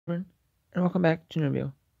And welcome back to the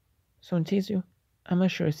review. So in today's video, I'm going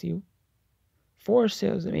to share with you 4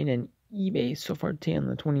 sales I made on eBay so far today on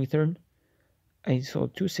the 23rd. I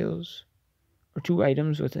sold 2 sales, or 2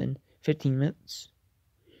 items within 15 minutes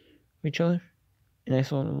of each other. And I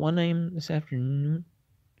sold 1 item this afternoon,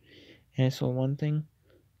 and I sold 1 thing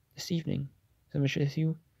this evening. So I'm going to share with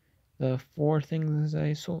you the 4 things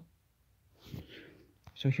I sold.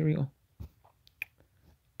 So here we go.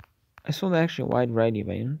 I sold actually a wide variety of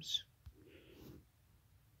items.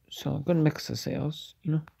 So a good mix of sales,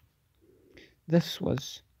 This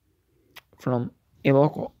was from a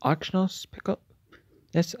local auction house pickup.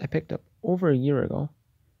 This I picked up over a year ago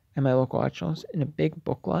at my local auction house in a big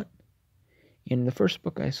book lot. And the first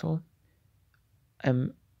book I sold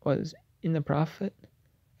was in the profit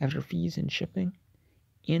after fees and shipping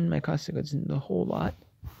and my cost of goods in the whole lot.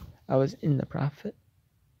 I was in the profit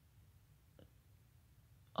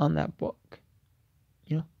on that book.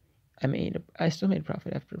 I still made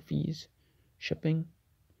profit after fees, shipping,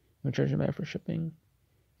 no charging back for shipping,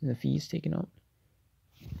 and the fees taken out,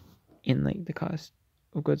 and like the cost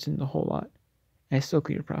of goods in the whole lot. And I still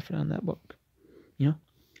cleared profit on that book. And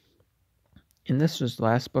this was the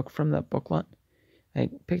last book from that book lot. I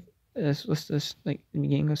picked this like the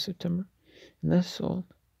beginning of September, and this sold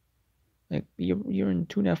like a year and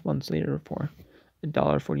 2.5 months later for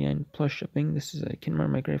 $1.49 plus shipping. This is a Kinmar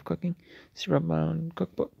Microwave Cooking Syrup Bound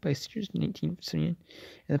Cookbook by Sears, 1979.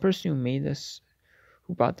 And the person who made this,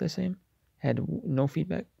 who bought this same, had no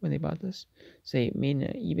feedback when they bought this. So they made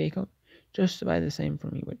an eBay account just to buy the same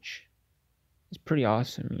from me, which is pretty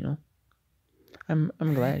awesome. I'm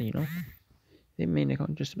glad, they made an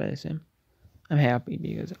account just to buy the same. I'm happy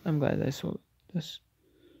because I'm glad that I sold this.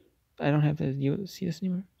 I don't have to see this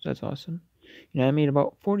anymore, so that's awesome. I made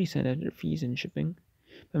about 40 cents after fees and shipping.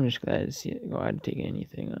 But I'm just glad to see it go. I'd take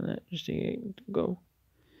anything on that just to get it to go.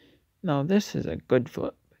 Now, this is a good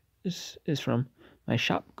flip. This is from my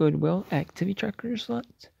Shop Goodwill activity tracker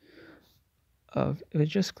slot. It was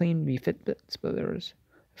just claimed to be Fitbits, but there was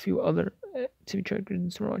a few other activity trackers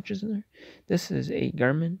and smartwatches in there. This is a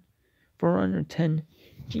Garmin Forerunner 10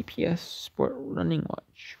 GPS Sport Running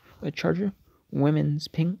Watch with charger, women's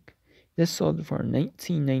pink. This sold for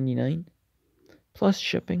 $19.99 plus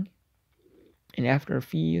shipping, and after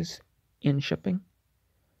fees and shipping,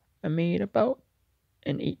 I made about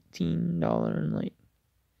an $18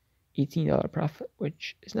 profit,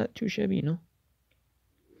 which is not too shabby,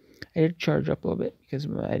 I did charge up a little bit because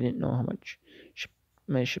I didn't know how much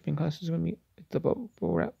my shipping cost was going to be with the bubble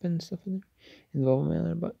wrap and stuff in there, and the bubble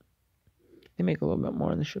mailer, but they make a little bit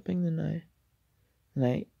more on the shipping than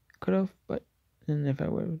I could have. But then if I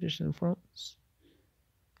would have just informed,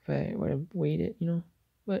 if I would have weighed it,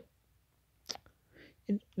 but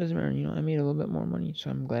it doesn't matter, I made a little bit more money, so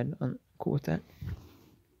I'm glad, I'm cool with that.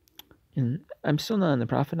 And I'm still not in the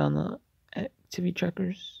profit on the activity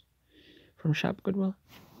trackers from Shop Goodwill,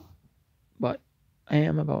 but I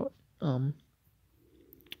am about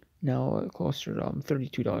now closer to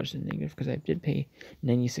 $32 in negative because I did pay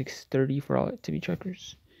 $96.30 for all activity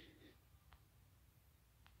trackers.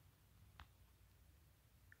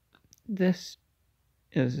 This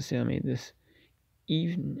is the sale I made this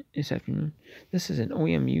afternoon. This is an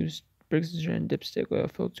OEM used Briggs & Stratton dipstick oil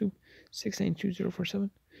fill tube,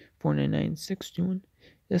 692047, 499621.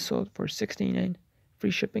 This sold for $6.99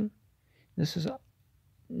 free shipping. This is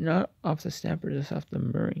not off the snapper, this is off the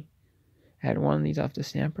Murray. I had one of these off the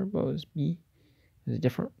snapper, but it was B. It was a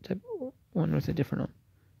different type of one with a different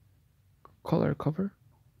color cover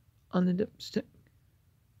on the dipstick.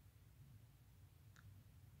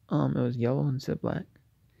 It was yellow instead of black.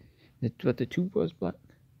 But the tube was black.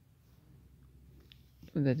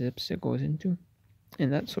 That the dipstick goes into.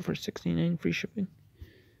 And that's for $6.99 free shipping.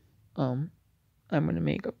 I'm gonna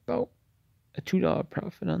make about a $2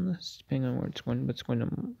 profit on this, depending on where it's going, but it's going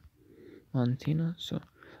to Montana, so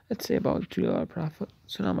let's say about a $2 profit.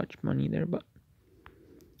 So not much money there, but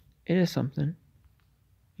it is something,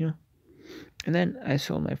 And then I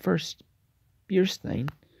sold my first beer stein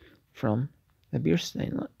from the beer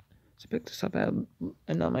stein lot. So I picked this up at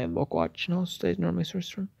my local auction house that I normally source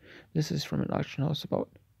from. This is from an auction house about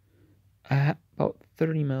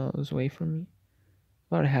 30 miles away from me.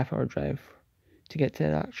 About a half-hour drive to get to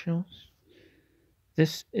that auction house.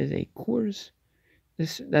 This is a Coors.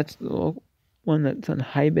 That's the local one that's on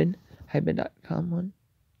Hybid.com one.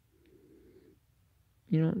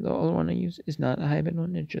 The other one I use is not a Hybid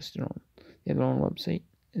one. It's just their own. They have their own website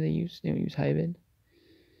they use. They don't use Hybid.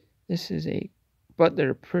 This is but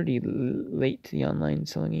they're pretty late to the online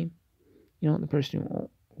selling game. The person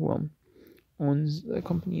who owns the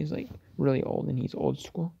company is like really old and he's old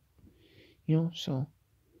school. So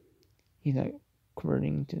he's not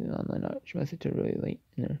converting to the online auction method till really late,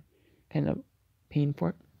 and they're kind of paying for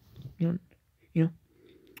it, you know, you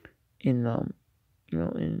know,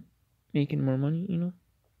 and making more money, but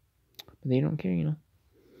they don't care,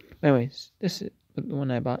 But anyways, this is the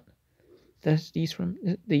one I bought. These from,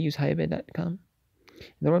 they use highbid.com.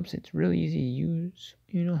 Their website's really easy to use,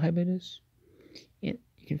 highbid is, and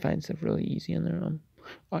you can find stuff really easy on their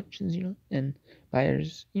auctions, and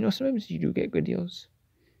buyers, sometimes you do get good deals,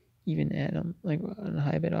 even at like on a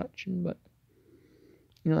highbid auction, but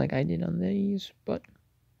like I did on these, but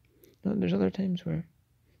there's other times where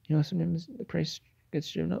sometimes the price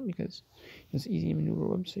gets driven up because it's an easy to maneuver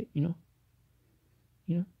website, and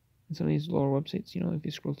some of these lower websites, if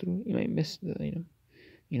you scroll through, you might miss the item,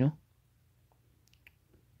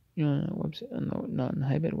 on a website, not on the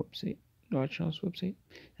highbid website, the auction house website.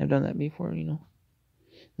 I've done that before, and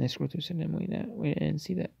I scroll through sometimes, wait, I didn't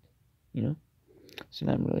see that, so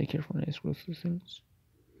now I'm really careful when I scroll through things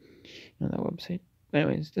on that website. But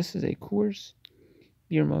anyways, this is a Coors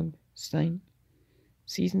beer mug, Stein,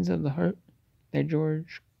 Seasons of the Heart by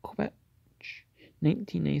George Kovach,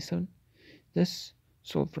 1997. This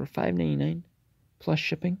sold for $5.99 plus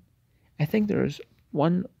shipping. I think there's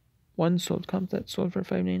one sold comp that sold for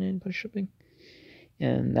 $5.99 plus shipping,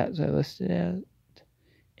 and that's what I listed at,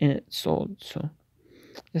 and it sold. So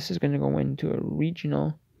this is going to go into a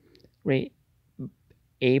regional rate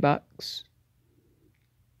A box,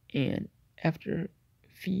 and after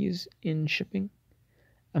fees in shipping,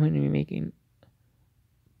 I'm going to be making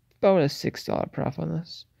about a $6 profit on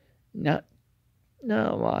this. Not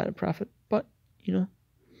a lot of profit, but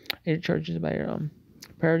it charges by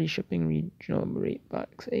priority shipping regional rate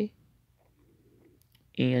box A,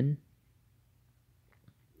 and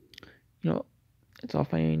it's all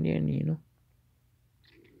fine and dandy,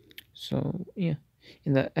 So yeah,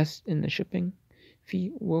 in the shipping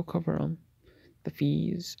fee will cover the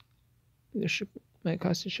fees, my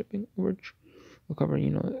cost of shipping, which will cover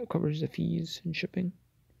it covers the fees and shipping,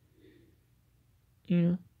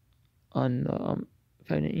 on the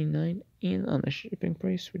 $5.99, and on the shipping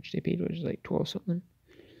price, which they paid was like $12 something,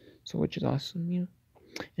 so which is awesome, and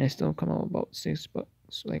I still come out about $6,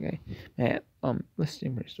 like my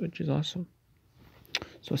listing price, which is awesome.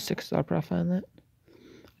 So $6 profit on that,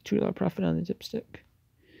 $2 profit on the dipstick,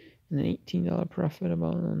 and then $18 profit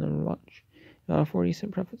about on the watch,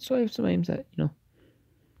 40-cent profit. So I have some items that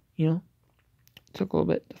took a little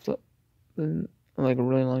bit to flip, and like a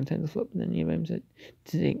really long time to flip, and then you have items that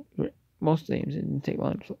most of the items didn't take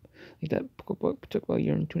long to flip. Like that book took about a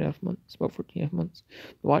year and 2.5 months, about 14.5 months.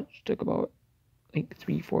 The watch took about like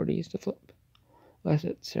 3-4 days to flip. Last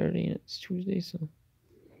it's Saturday and it's Tuesday, so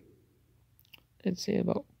I'd say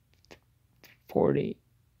about 3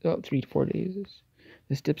 to 4 days.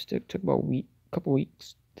 This dipstick took about couple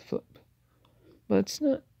weeks to flip, but it's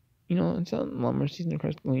not, it's not lumber season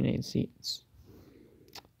across the United States,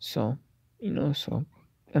 so so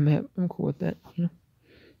I'm cool with that.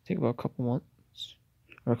 Take about a couple months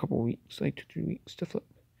or a couple weeks, like 2-3 weeks to flip.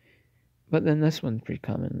 But then this one's pretty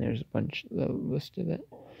common. There's a bunch listed it,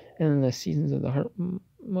 and then the Seasons of the Heart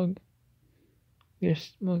mug,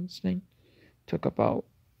 this mug thing, took about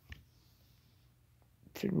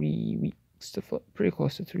 3 weeks to flip, pretty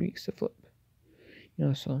close to 3 weeks to flip.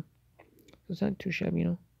 So it's not too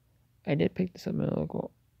shabby. I did pick this up a minute ago.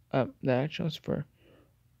 The actual was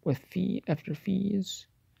with after fees,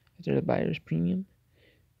 after the buyer's premium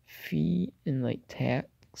fee and like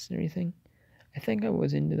tax and everything. I think I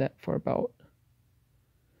was into that for about,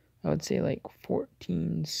 I would say like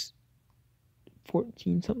 14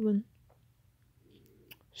 something.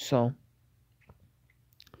 So,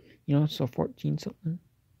 so 14 something.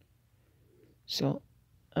 So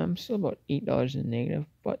I'm still about $8 in negative,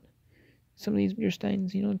 but some of these beer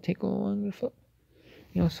steins, take a little longer to flip.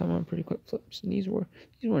 Some are pretty quick flips, and these were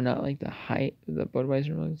not like the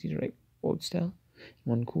Budweiser mugs. These are like old style,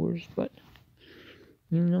 one Coors, but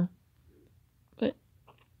but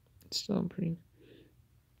it's still pretty.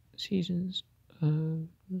 Seasons of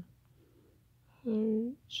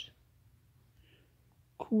Hearts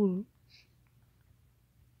Coors.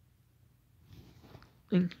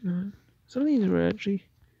 Some of these were actually,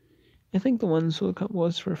 I think the one sold cup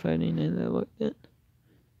was for $5.99 that I looked at.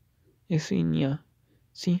 I seen, yeah.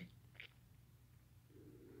 See?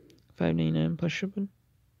 $5.99 plus shipping.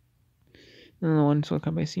 And the one sold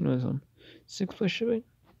cup I seen was $6 plus shipping.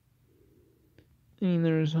 And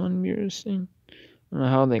there's one beer thing. I don't know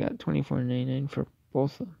how they got $24.99 for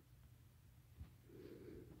both of them.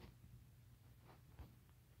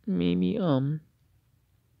 Maybe the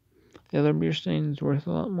other beer stein is worth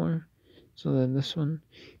a lot more. So then this one,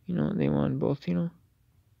 they want both,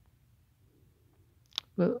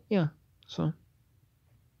 But yeah, so I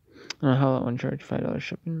don't know how that one charged $5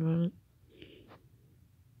 shipping, but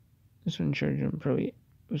this one charged them probably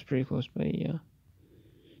was pretty close by. Yeah,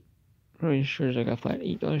 probably sure as I got flat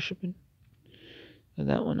 $8 shipping. But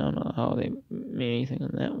that one, I don't know how they made anything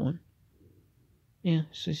on that one. Yeah,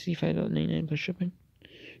 so see $5.99 plus shipping.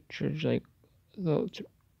 Charge like the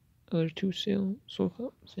other two soul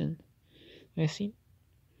cups, and I seen,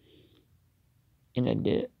 and I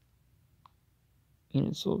did it, and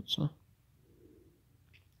it sold.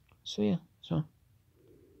 So yeah, so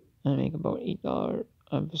I make about $8.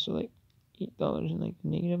 I'm just like $8 and like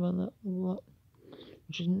negative on that a lot,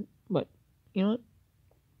 which isn't. But you know what?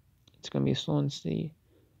 It's gonna be a slow and steady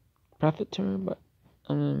profit turn, but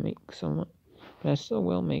I'm gonna make somewhat. But I still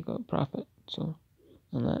will make a profit. So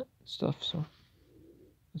on that stuff. So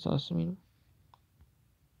that's awesome. You know.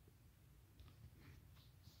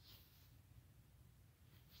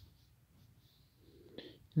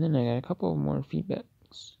 And then I got a couple more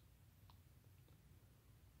feedbacks.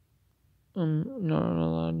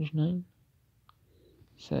 Neurolodge 9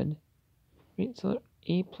 said, rate seller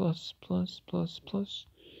A++++ for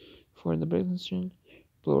the Briglinstone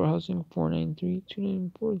blower housing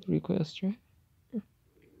 493-294 the request track.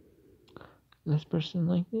 This person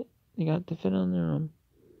liked it. They got to fit on their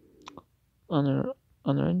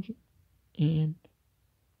engine, and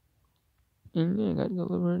I got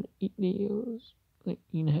delivered 8 days, like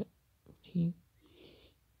 8.5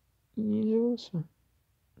 days ago. So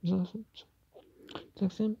it's awesome. So,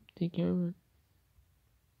 talk to them. Take care, everyone.